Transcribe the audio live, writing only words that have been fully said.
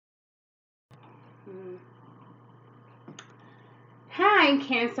Mm. Hi,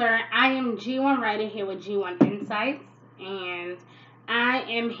 Cancer. I am G1 Writer here with G1 Insights, and I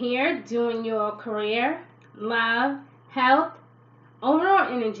am here doing your career, love, health,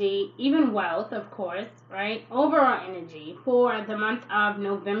 overall energy, even wealth, of course, right? Overall energy for the month of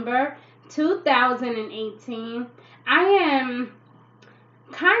November 2018. I am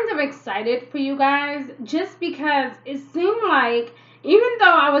kind of excited for you guys just because it seemed like even though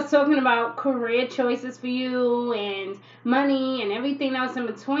I was talking about career choices for you and money and everything else in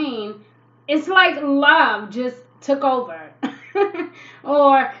between, it's like love just took over.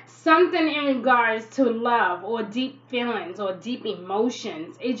 Or something in regards to love or deep feelings or deep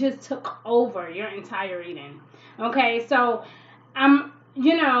emotions. It just took over your entire reading. Okay, so I'm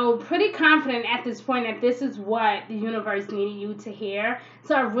pretty confident at this point that this is what the universe needed you to hear.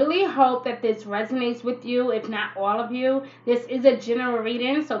 So I really hope that this resonates with you, if not all of you. This is a general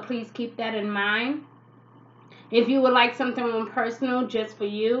reading, so please keep that in mind. If you would like something more personal just for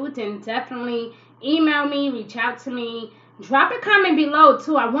you, then definitely email me, reach out to me. Drop a comment below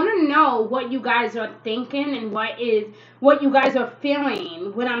too. I want to know what you guys are thinking and what you guys are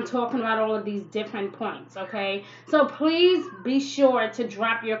feeling when I'm talking about all of these different points, okay? So please be sure to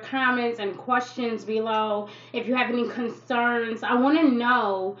drop your comments and questions below. If you have any concerns, I want to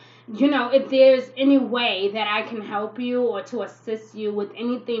know, if there's any way that I can help you or to assist you with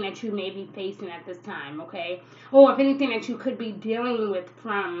anything that you may be facing at this time, okay? Or if anything that you could be dealing with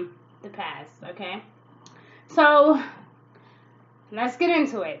from the past, okay? So let's get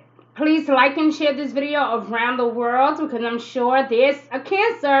into it. Please like and share this video around the world because I'm sure there's a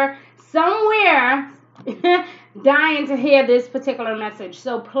Cancer somewhere dying to hear this particular message.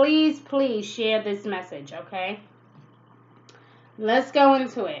 So please share this message, okay? Let's go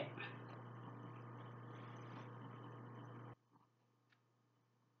into it.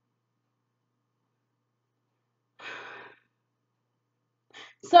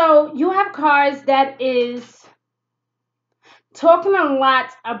 So you have cards that is talking a lot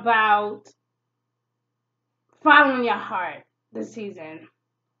about following your heart this season.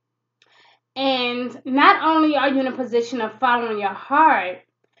 And not only are you in a position of following your heart,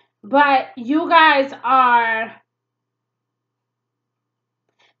 but you guys are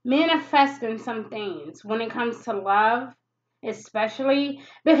manifesting some things when it comes to love, especially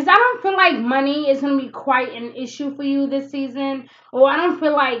because I don't feel like money is going to be quite an issue for you this season, or I don't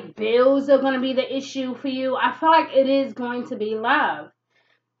feel like bills are going to be the issue for you. I feel like it is going to be love.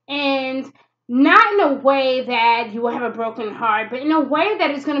 And not in a way that you will have a broken heart, but in a way that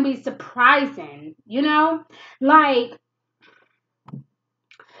is going to be surprising, Like,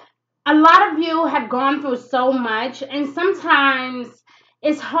 a lot of you have gone through so much, and sometimes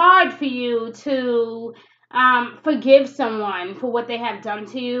it's hard for you to forgive someone for what they have done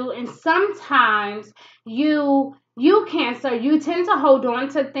to you. And sometimes you Cancer, you tend to hold on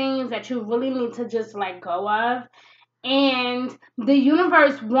to things that you really need to just let go of. And the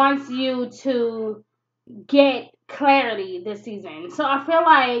universe wants you to get clarity this season. So I feel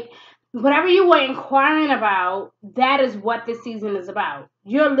like whatever you were inquiring about, that is what this season is about.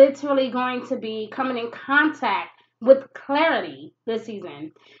 You're literally going to be coming in contact with clarity this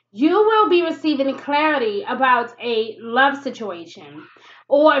season. You will be receiving clarity about a love situation,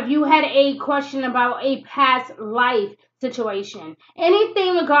 or if you had a question about a past life situation. Anything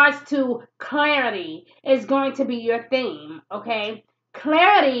in regards to clarity is going to be your theme, okay?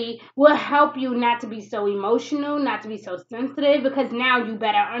 Clarity will help you not to be so emotional, not to be so sensitive, because now you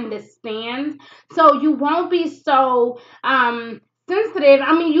better understand. So you won't be so sensitive.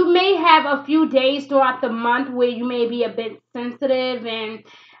 I mean, you may have a few days throughout the month where you may be a bit sensitive, and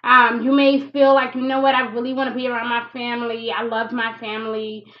you may feel like, you know what, I really want to be around my family. I love my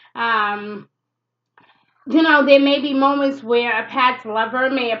family. There may be moments where a past lover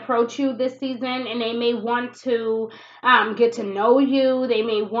may approach you this season, and they may want to get to know you. They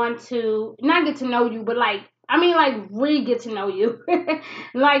may want to not get to know you, but really get to know you.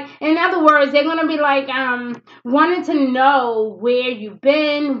 Like, in other words, they're gonna be like wanting to know where you've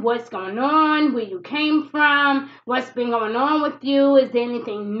been, what's going on, where you came from, what's been going on with you. Is there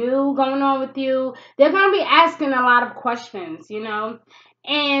anything new going on with you? They're gonna be asking a lot of questions,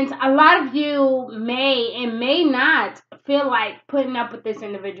 And a lot of you may and may not feel like putting up with this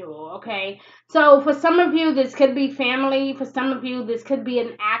individual, okay? So for some of you, this could be family. For some of you, this could be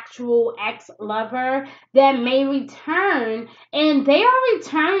an actual ex-lover that may return. And they are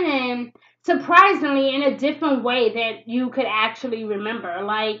returning, surprisingly, in a different way that you could actually remember.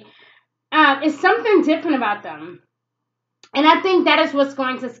 Like, it's something different about them. And I think that is what's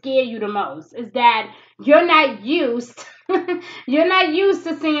going to scare you the most, is that you're not used you're not used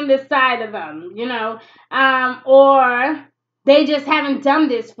to seeing this side of them, or they just haven't done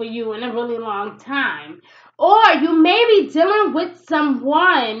this for you in a really long time. Or you may be dealing with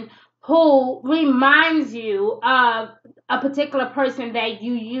someone who reminds you of a particular person that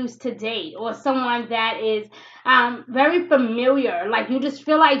you used to date, or someone that is very familiar. Like, you just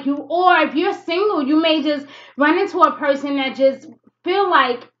feel like or if you're single, you may just run into a person that just feel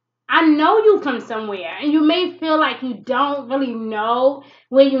like, I know you from somewhere, and you may feel like you don't really know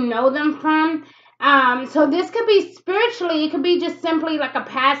where you know them from. So this could be spiritually, it could be just simply like a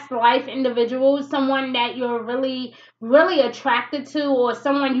past life individual, someone that you're really, really attracted to, or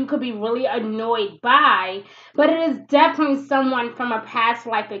someone you could be really annoyed by, but it is definitely someone from a past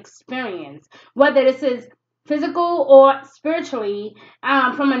life experience, whether this is physical or spiritually,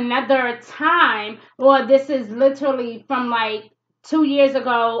 from another time, or this is literally from like 2 years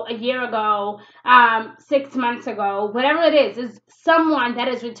ago, a year ago, 6 months ago, whatever it is someone that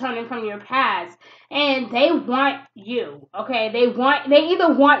is returning from your past, and they want you. Okay, they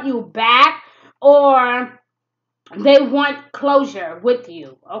either want you back, or they want closure with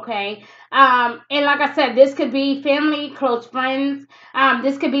you. Okay, and like I said, this could be family, close friends.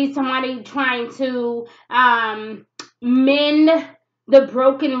 This could be somebody trying to mend the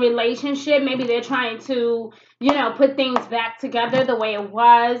broken relationship. Maybe they're trying to, put things back together the way it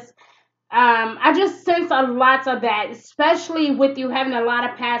was. I just sense a lot of that, especially with you having a lot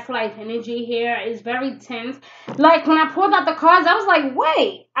of past life energy here. It's very tense. Like, when I pulled out the cards, I was like,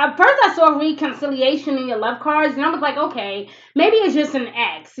 wait. At first, I saw reconciliation in your love cards, and I was like, okay, maybe it's just an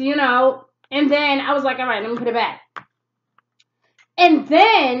ex, And then I was like, all right, let me put it back. And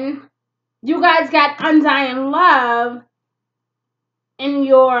then you guys got undying love in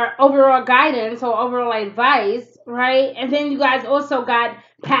your overall guidance or overall advice, right? And then you guys also got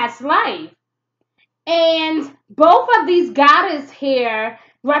past life. And both of these goddesses here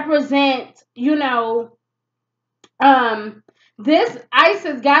represent, this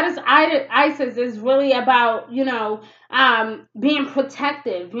goddess Isis is really about, being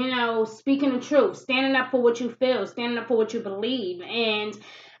protective, speaking the truth, standing up for what you feel, standing up for what you believe, and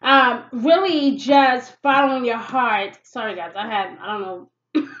really just following your heart. Sorry, guys, I don't know.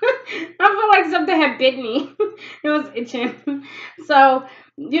 I feel like something had bit me. It was itching. So,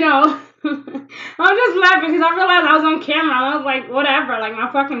 I'm just laughing because I realized I was on camera. I was like, whatever, like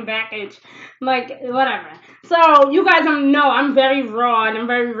my fucking back itch. Like, whatever. So, you guys know I'm very raw and I'm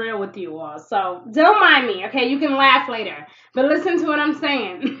very real with you all. So, don't mind me, okay? You can laugh later. But listen to what I'm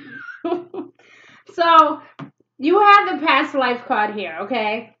saying. So, you have the past life card here,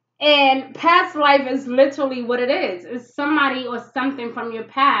 okay? And past life is literally what it is. It's somebody or something from your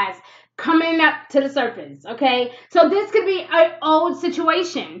past coming up to the surface, okay? So this could be an old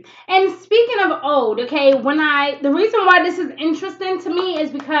situation. And speaking of old, okay, the reason why this is interesting to me is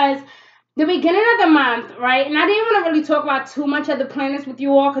because the beginning of the month, right? And I didn't want to really talk about too much of the planets with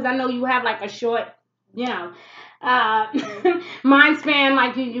you all because I know you have like a short, mind span.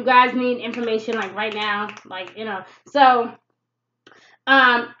 Like you guys need information like right now, like, so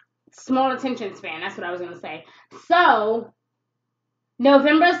small attention span. That's what I was going to say. So,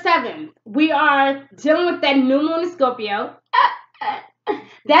 November 7th, we are dealing with that new moon in Scorpio.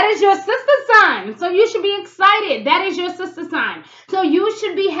 That is your sister sign. So you should be excited. That is your sister sign. So you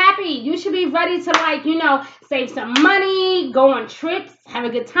should be happy. You should be ready to, save some money, go on trips, have a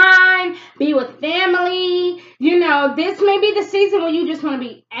good time, be with family. This may be the season where you just want to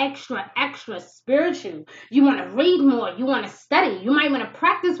be extra, extra spiritual. You want to read more. You want to study. You might want to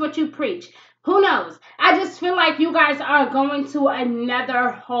practice what you preach. Who knows? I just feel like you guys are going to another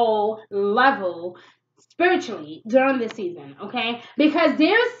whole level spiritually during this season, okay? Because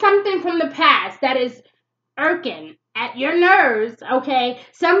there's something from the past that is irking at your nerves, okay?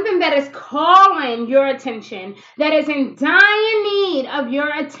 Something that is calling your attention, that is in dying need of your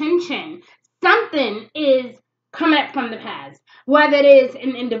attention. Something is coming up from the past. Whether it is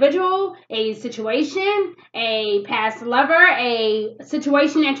an individual, a situation, a past lover, a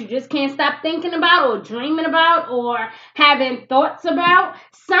situation that you just can't stop thinking about or dreaming about or having thoughts about,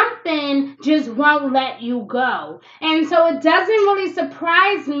 something just won't let you go. And so it doesn't really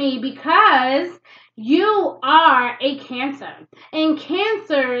surprise me because you are a Cancer. And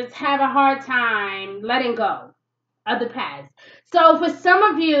Cancers have a hard time letting go of the past. So for some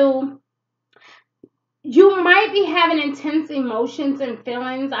of you, you might be having intense emotions and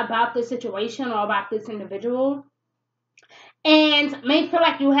feelings about the situation or about this individual. and may feel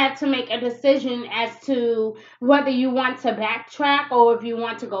like you have to make a decision as to whether you want to backtrack or if you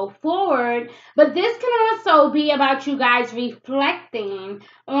want to go forward. But this can also be about you guys reflecting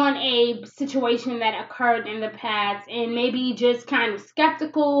on a situation that occurred in the past and maybe just kind of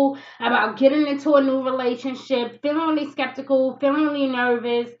skeptical about getting into a new relationship, feeling really skeptical, feeling really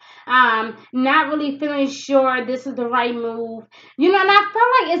nervous, not really feeling sure this is the right move. And I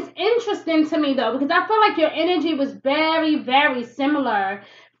feel like it's interesting to me though, because I feel like your energy was very, very similar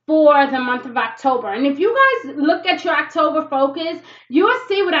for the month of October. And if you guys look at your October focus, you will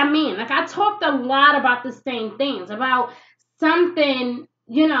see what I mean. Like, I talked a lot about the same things, about something,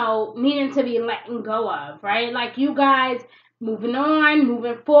 needing to be letting go of, right? Like, you guys moving on,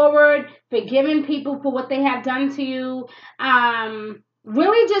 moving forward, forgiving people for what they have done to you,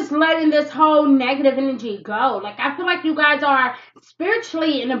 really just letting this whole negative energy go. Like, I feel like you guys are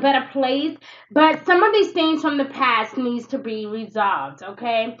spiritually in a better place, but some of these things from the past needs to be resolved,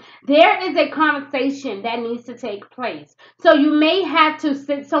 okay? There is a conversation that needs to take place. So you may have to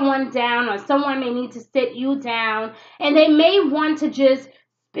sit someone down, or someone may need to sit you down, and they may want to just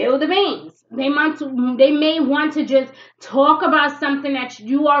spill the beans. They may want to just talk about something that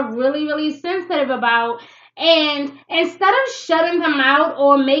you are really, really sensitive about. And instead of shutting them out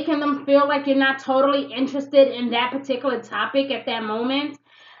or making them feel like you're not totally interested in that particular topic at that moment,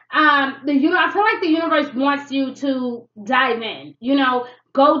 I feel like the universe wants you to dive in,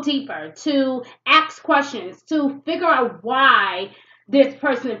 go deeper, to ask questions, to figure out why this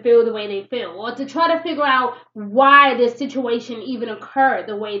person feel the way they feel, or to try to figure out why this situation even occurred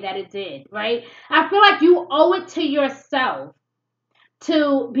the way that it did, right? I feel like you owe it to yourself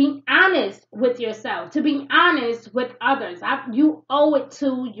to be honest with yourself, to be honest with others. You owe it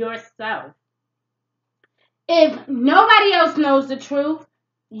to yourself. If nobody else knows the truth,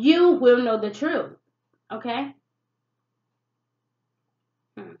 you will know the truth. Okay?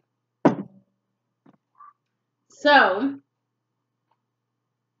 So,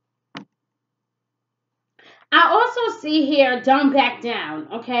 I also see here, don't back down.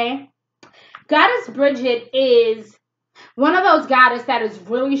 Okay? Goddess Bridget is one of those goddesses that is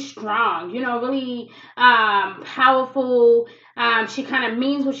really strong, really powerful. She kind of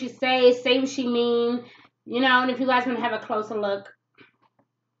means what she say what she mean, and if you guys want to have a closer look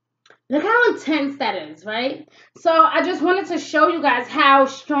how intense that is, right? So I just wanted to show you guys how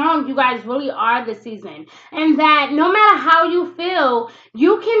strong you guys really are this season, and that no matter how you feel,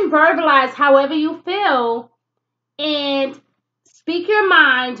 you can verbalize however you feel and speak your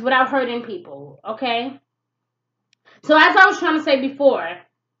mind without hurting people, okay? So as I was trying to say before,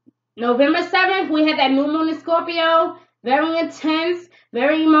 November 7th, we had that new moon in Scorpio. Very intense,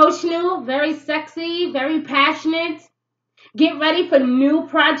 very emotional, very sexy, very passionate. Get ready for new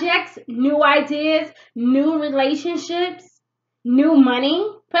projects, new ideas, new relationships, new money,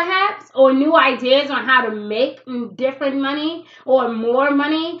 perhaps, or new ideas on how to make different money or more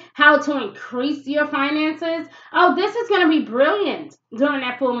money, how to increase your finances. Oh, this is going to be brilliant during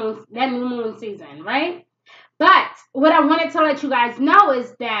that full moon, that new moon season, right? But what I wanted to let you guys know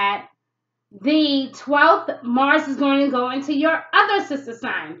is that the 12th, Mars is going to go into your other sister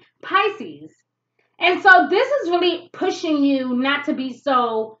sign, Pisces. And so this is really pushing you not to be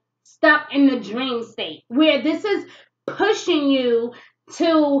so stuck in the dream state, where this is pushing you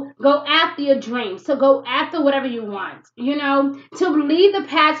to go after your dreams, to go after whatever you want, to leave the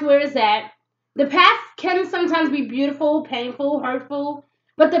past where it's at. The past can sometimes be beautiful, painful, hurtful,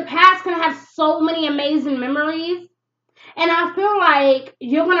 but the past can have so many amazing memories. And I feel like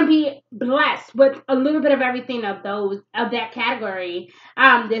you're going to be blessed with a little bit of everything of that category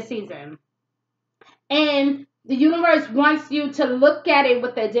this season. And the universe wants you to look at it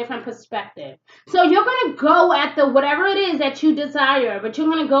with a different perspective. So you're going to go after whatever it is that you desire, but you're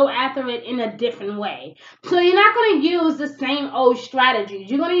going to go after it in a different way. So you're not going to use the same old strategies.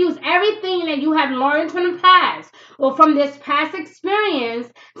 You're going to use everything that you have learned from the past or from this past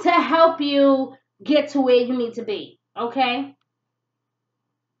experience to help you get to where you need to be. Okay?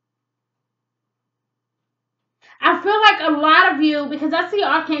 I feel like a lot of you, because I see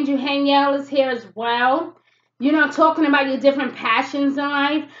Archangel Haniel is here as well, talking about your different passions in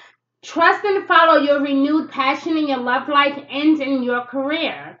life. Trust and follow your renewed passion in your love life and in your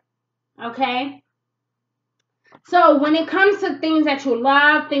career. Okay? So when it comes to things that you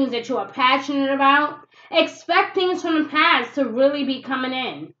love, things that you are passionate about, expect things from the past to really be coming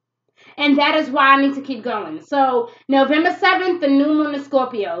in. And that is why I need to keep going. So November 7th, the new moon in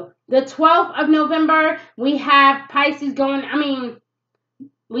Scorpio. The 12th of November, we have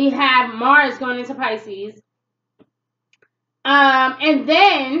we have Mars going into Pisces. And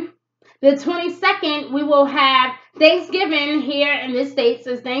then The 22nd, we will have Thanksgiving here in the States.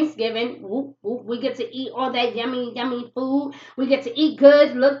 Is Thanksgiving. Whoop, whoop. We get to eat all that yummy, yummy food. We get to eat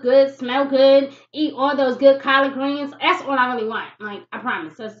good, look good, smell good, eat all those good collard greens. That's all I really want. Like, I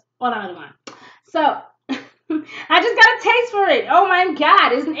promise. That's all I really want. So, I just got a taste for it. Oh my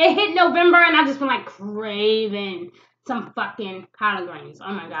God. It hit November and I just been like craving some fucking collard greens.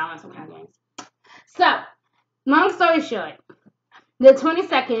 Oh my God, I want some collard greens. So, long story short, the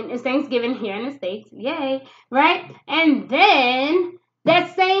 22nd is Thanksgiving here in the States. Yay, right? And then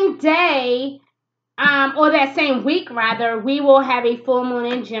that same day, or that same week rather, we will have a full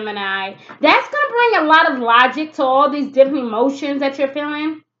moon in Gemini. That's going to bring a lot of logic to all these different emotions that you're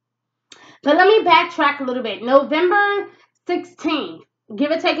feeling. But let me backtrack a little bit. November 16th,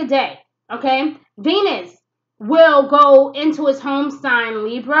 give or take a day, okay? Venus will go into its home sign,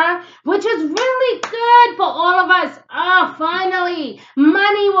 Libra, which is really good for all of us. Oh, finally,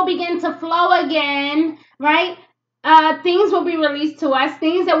 money will begin to flow again, right? Things will be released to us,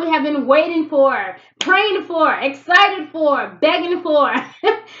 things that we have been waiting for, praying for, excited for, begging for.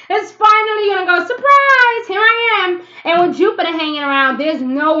 It's finally going to go, surprise, here I am. And with Jupiter hanging around, there's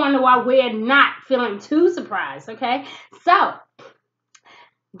no wonder why we're not feeling too surprised, okay? So,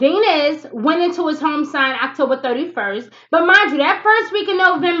 Venus went into his home sign October 31st. But mind you, that first week in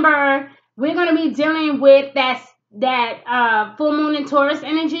November, we're going to be dealing with that full moon in Taurus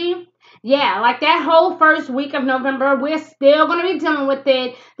energy. Yeah, like that whole first week of November, we're still going to be dealing with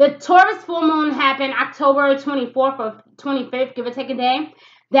it. The Taurus full moon happened October 24th or 25th, give or take a day.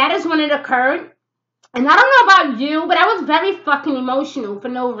 That is when it occurred. And I don't know about you, but I was very fucking emotional for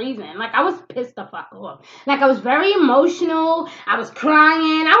no reason. Like, I was pissed the fuck off. Like, I was very emotional. I was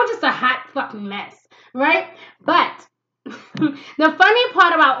crying. I was just a hot fucking mess, right? But the funny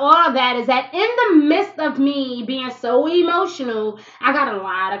part about all of that is that in the midst of me being so emotional, I got a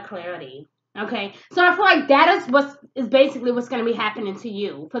lot of clarity. Okay, so I feel like that is basically what's going to be happening to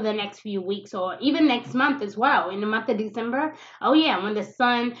you for the next few weeks or even next month as well. In the month of December, oh yeah, when the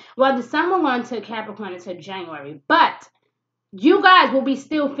sun will go into Capricorn until January, but you guys will be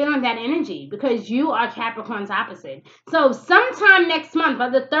still feeling that energy because you are Capricorn's opposite. So sometime next month, by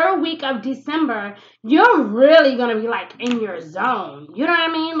the third week of December, you're really going to be like in your zone. You know what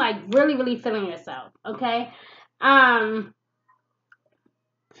I mean? Like really, really feeling yourself. Okay.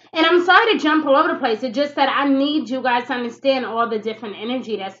 And I'm sorry to jump all over the place. It's just that I need you guys to understand all the different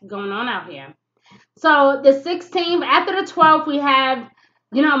energy that's going on out here. So the 16th, after the 12th, we have,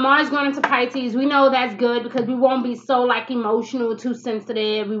 Mars going into Pisces. We know that's good because we won't be so like emotional, too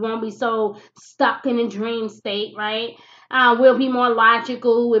sensitive. We won't be so stuck in a dream state, right? We'll be more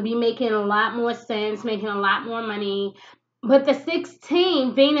logical. We'll be making a lot more sense, making a lot more money. But the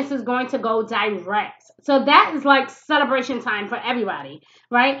 16th, Venus is going to go direct. So that is like celebration time for everybody,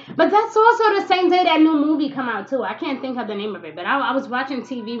 right? But that's also the same day that new movie come out too. I can't think of the name of it, but I was watching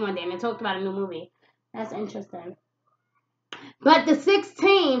TV one day and they talked about a new movie. That's interesting. But the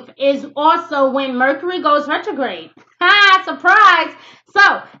 16th is also when Mercury goes retrograde. Ha! Surprise!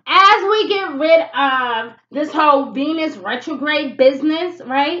 So, as we get rid of this whole Venus retrograde business,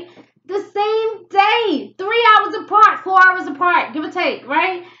 right? The same day, 3 hours apart, 4 hours apart, give or take,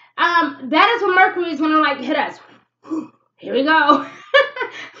 right? That is when Mercury is going to, like, hit us. Here we go.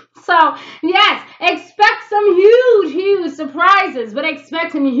 So, yes, expect some huge, huge surprises, but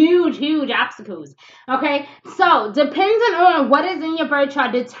expect some huge, huge obstacles, okay? So, depending on what is in your birth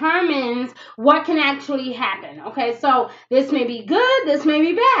chart determines what can actually happen, okay? So, this may be good, this may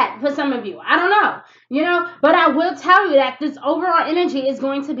be bad for some of you. I don't know, but I will tell you that this overall energy is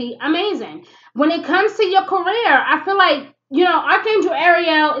going to be amazing. When it comes to your career, I feel like Archangel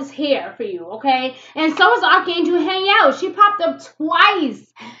Ariel is here for you, okay? And so is Archangel Haniel. She popped up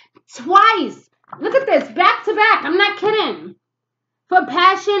twice. Look at this, back to back. I'm not kidding. For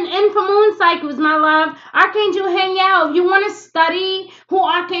passion and for moon cycles, my love. Archangel Haniel, if you want to study who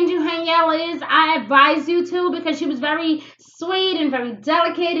Archangel Haniel is, I advise you to because she was very sweet and very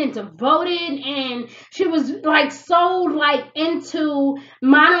delicate and devoted, and she was like so like into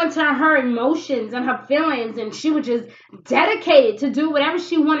monitoring her emotions and her feelings, and she was just dedicated to do whatever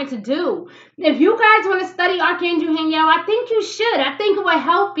she wanted to do. If you guys want to study Archangel Haniel, I think you should. I think it will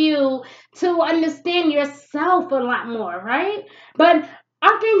help you to understand yourself a lot more, right? But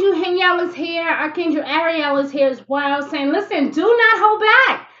Archangel Haniel is here. Archangel Ariel is here as well, saying, listen, do not hold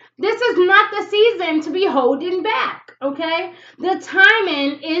back. This is not the season to be holding back, okay? The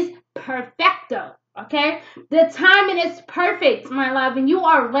timing is perfecto, okay? The timing is perfect, my love, and you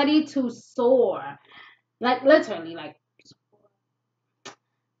are ready to soar. Like, literally, like,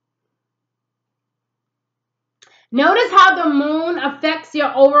 Notice how the moon affects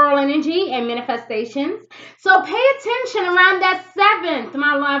your overall energy and manifestations. So pay attention around that 7th,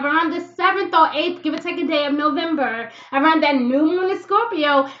 my love, around the 7th or 8th, give or take a day of November, around that new moon in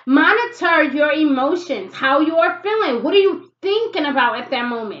Scorpio. Monitor your emotions, how you are feeling. What are you thinking about at that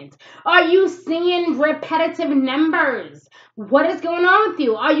moment? Are you seeing repetitive numbers? What is going on with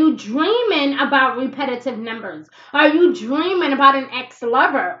you? Are you dreaming about repetitive numbers? Are you dreaming about an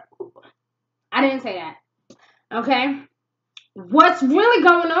ex-lover? I didn't say that. Okay? What's really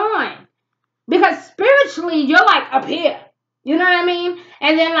going on? Because spiritually, you're like up here. You know what I mean?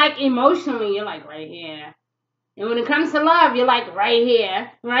 And then like emotionally, you're like right here. And when it comes to love, you're like right here,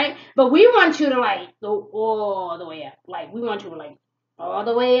 right? But we want you to like go all the way up. Like we want you to like all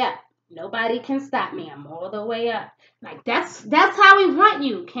the way up. Nobody can stop me. I'm all the way up. Like that's how we want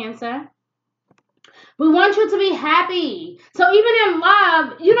you, Cancer. We want you to be happy. So even in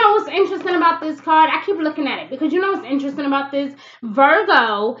love, you know what's interesting about this card? I keep looking at it because you know what's interesting about this?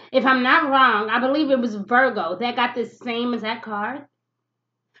 Virgo, if I'm not wrong, I believe it was Virgo that got the same as that card.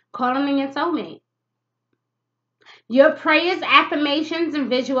 Calling in your soulmate. Your prayers, affirmations,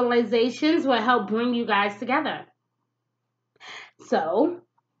 and visualizations will help bring you guys together. So,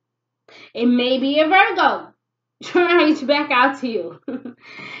 it may be a Virgo trying to reach back out to you.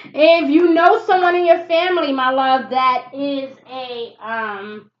 If you know someone in your family, my love, that is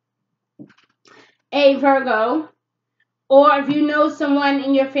a Virgo, or if you know someone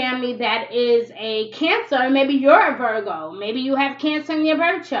in your family that is a Cancer, maybe you're a Virgo. Maybe you have Cancer in your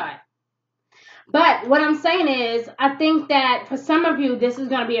birth chart. But what I'm saying is, I think that for some of you, this is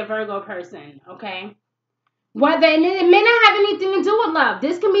going to be a Virgo person, okay? Whether it may not have anything to do with love.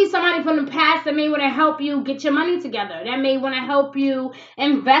 This can be somebody from the past that may want to help you get your money together. That may want to help you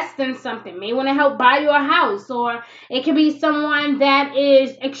invest in something. May want to help buy you a house. Or it could be someone that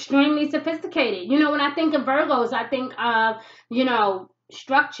is extremely sophisticated. You know, when I think of Virgos, I think of, you know,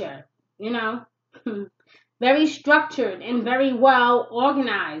 structure. You know, very structured and very well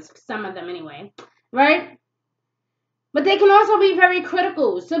organized. Some of them anyway. Right? But they can also be very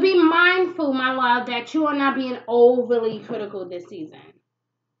critical. So be mindful, my love, that you are not being overly critical this season.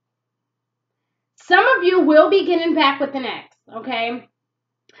 Some of you will be getting back with an ex, okay?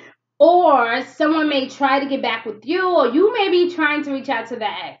 Or someone may try to get back with you, or you may be trying to reach out to the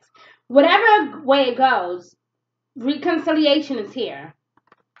ex. Whatever way it goes, reconciliation is here.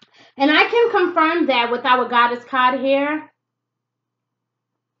 And I can confirm that with our goddess card here.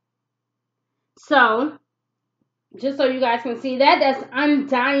 So, just so you guys can see that, that's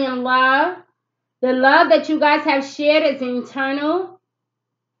undying love. The love that you guys have shared is eternal.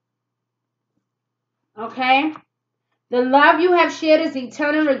 Okay? The love you have shared is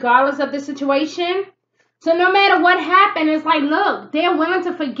eternal regardless of the situation. So no matter what happened, it's like, look, they're willing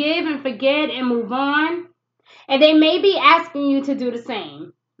to forgive and forget and move on. And they may be asking you to do the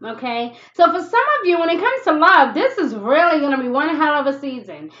same. Okay? So for some of you, when it comes to love, this is really going to be one hell of a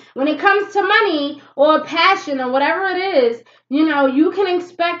season. When it comes to money or passion or whatever it is, you know, you can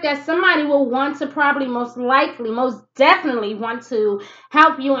expect that somebody will want to probably most definitely want to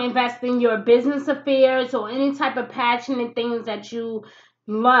help you invest in your business affairs or any type of passionate things that you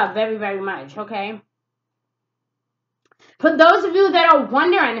love very, very much. Okay? For those of you that are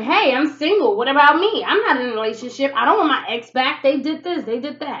wondering, hey, I'm single. What about me? I'm not in a relationship. I don't want my ex back. They did this. They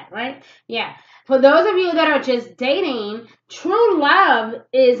did that, right? Yeah. For those of you that are just dating, true love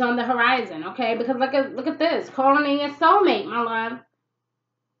is on the horizon, okay? Because look at this. Calling in your soulmate, my love.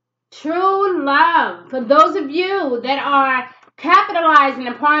 True love. For those of you that are capitalizing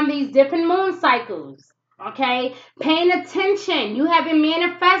upon these different moon cycles, okay, paying attention. You have been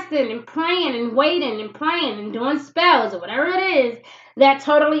manifesting and praying and waiting and praying and doing spells or whatever it is that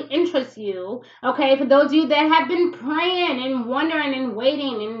totally interests you. Okay, for those of you that have been praying and wondering and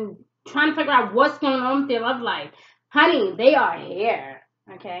waiting and trying to figure out what's going on with their love life, honey, they are here.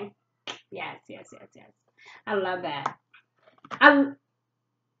 Okay, yes. I love that. I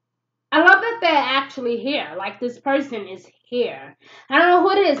love that they're actually here. Like, this person is here. I don't know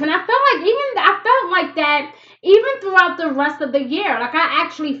who it is. And I felt like that even throughout the rest of the year. Like, I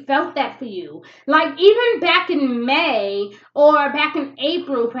actually felt that for you. Like, even back in May or back in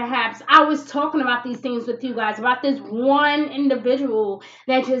April, perhaps, I was talking about these things with you guys. About this one individual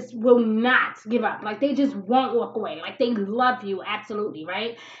that just will not give up. Like, they just won't walk away. Like, they love you, absolutely,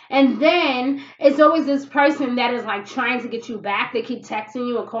 right? And then it's always this person that is, like, trying to get you back. They keep texting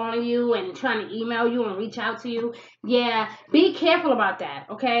you or calling you and trying to email you and reach out to you. Yeah, be careful about that,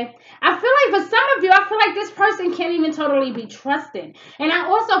 okay? I feel like for some of you, I feel like this person can't even totally be trusted. And I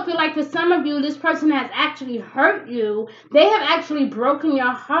also feel like for some of you, this person has actually hurt you. They have actually broken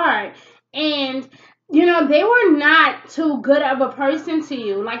your heart. And you know, they were not too good of a person to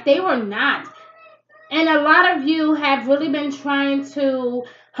you. Like, they were not. And a lot of you have really been trying to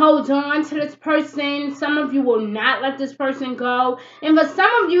hold on to this person. Some of you will not let this person go. And for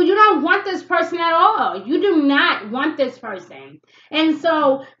some of you, you don't want this person at all. You do not want this person. And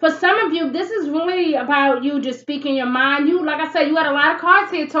so for some of you, this is really about you just speaking your mind. You, like I said, you had a lot of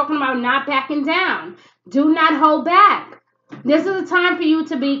cards here talking about not backing down. Do not hold back. This is a time for you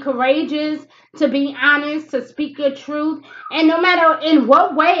to be courageous, to be honest, to speak your truth. And no matter in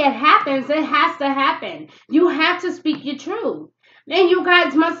what way it happens, it has to happen. You have to speak your truth. And you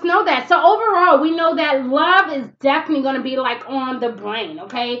guys must know that. So overall, we know that love is definitely going to be like on the brain,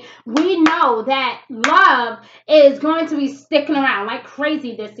 okay? We know that love is going to be sticking around like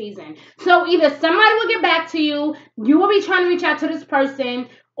crazy this season. So either somebody will get back to you, you will be trying to reach out to this person,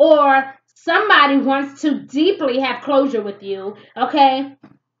 or somebody wants to deeply have closure with you, okay?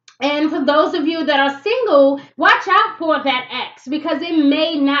 And for those of you that are single, watch out for that ex because it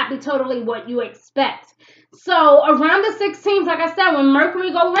may not be totally what you expect. So around the 16th, like I said, when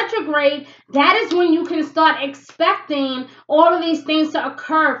Mercury go retrograde, that is when you can start expecting all of these things to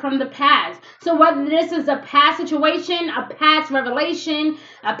occur from the past. So whether this is a past situation, a past revelation,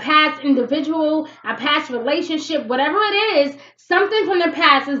 a past individual, a past relationship, whatever it is, something from the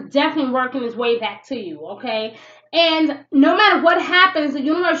past is definitely working its way back to you, okay? And no matter what happens, the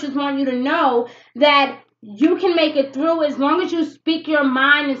universe just wants you to know that you can make it through as long as you speak your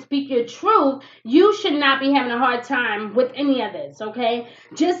mind and speak your truth. You should not be having a hard time with any of this, okay?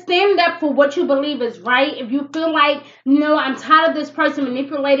 Just stand up for what you believe is right. If you feel like, no, I'm tired of this person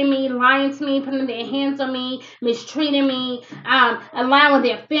manipulating me, lying to me, putting their hands on me, mistreating me, allowing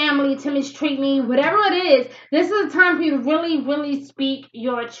their family to mistreat me, whatever it is, this is a time for you to really, really speak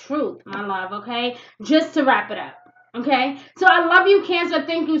your truth, my love, okay? Just to wrap it up. Okay, so I love you, Cancer.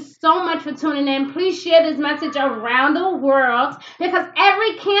 Thank you so much for tuning in. Please share this message around the world because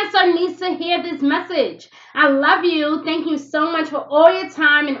every Cancer needs to hear this message. I love you. Thank you so much for all your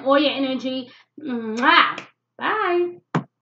time and all your energy. Mwah. Bye.